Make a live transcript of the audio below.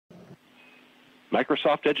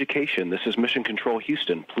Microsoft Education, this is Mission Control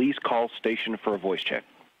Houston. Please call station for a voice check.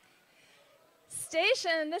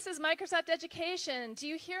 Station, this is Microsoft Education. Do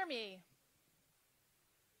you hear me?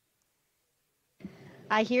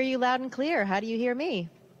 I hear you loud and clear. How do you hear me?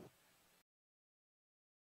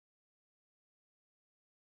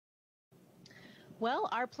 Well,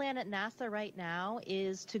 our plan at NASA right now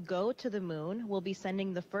is to go to the moon. We'll be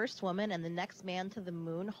sending the first woman and the next man to the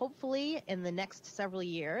moon, hopefully in the next several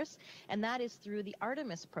years, and that is through the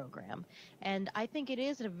Artemis program. And I think it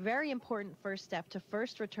is a very important first step to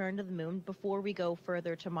first return to the moon before we go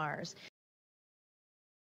further to Mars.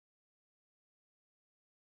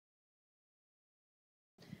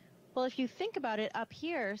 Well, if you think about it up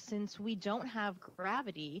here, since we don't have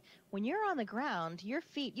gravity, when you're on the ground, your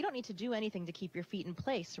feet, you don't need to do anything to keep your feet in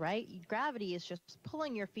place, right? Gravity is just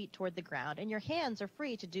pulling your feet toward the ground, and your hands are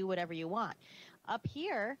free to do whatever you want. Up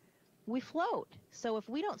here, we float. So if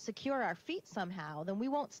we don't secure our feet somehow, then we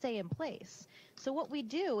won't stay in place. So what we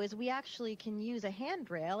do is we actually can use a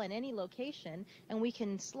handrail in any location, and we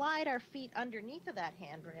can slide our feet underneath of that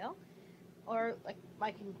handrail. Or like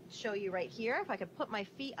I can show you right here, if I could put my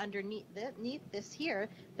feet underneath this here,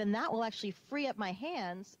 then that will actually free up my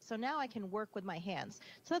hands. So now I can work with my hands.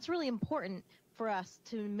 So that's really important for us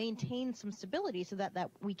to maintain some stability so that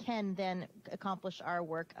we can then accomplish our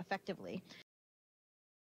work effectively.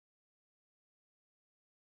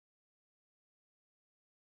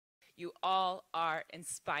 You all are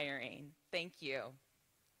inspiring. Thank you.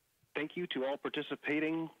 Thank you to all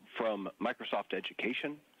participating from Microsoft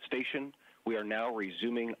Education Station. We are now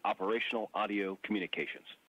resuming operational audio communications.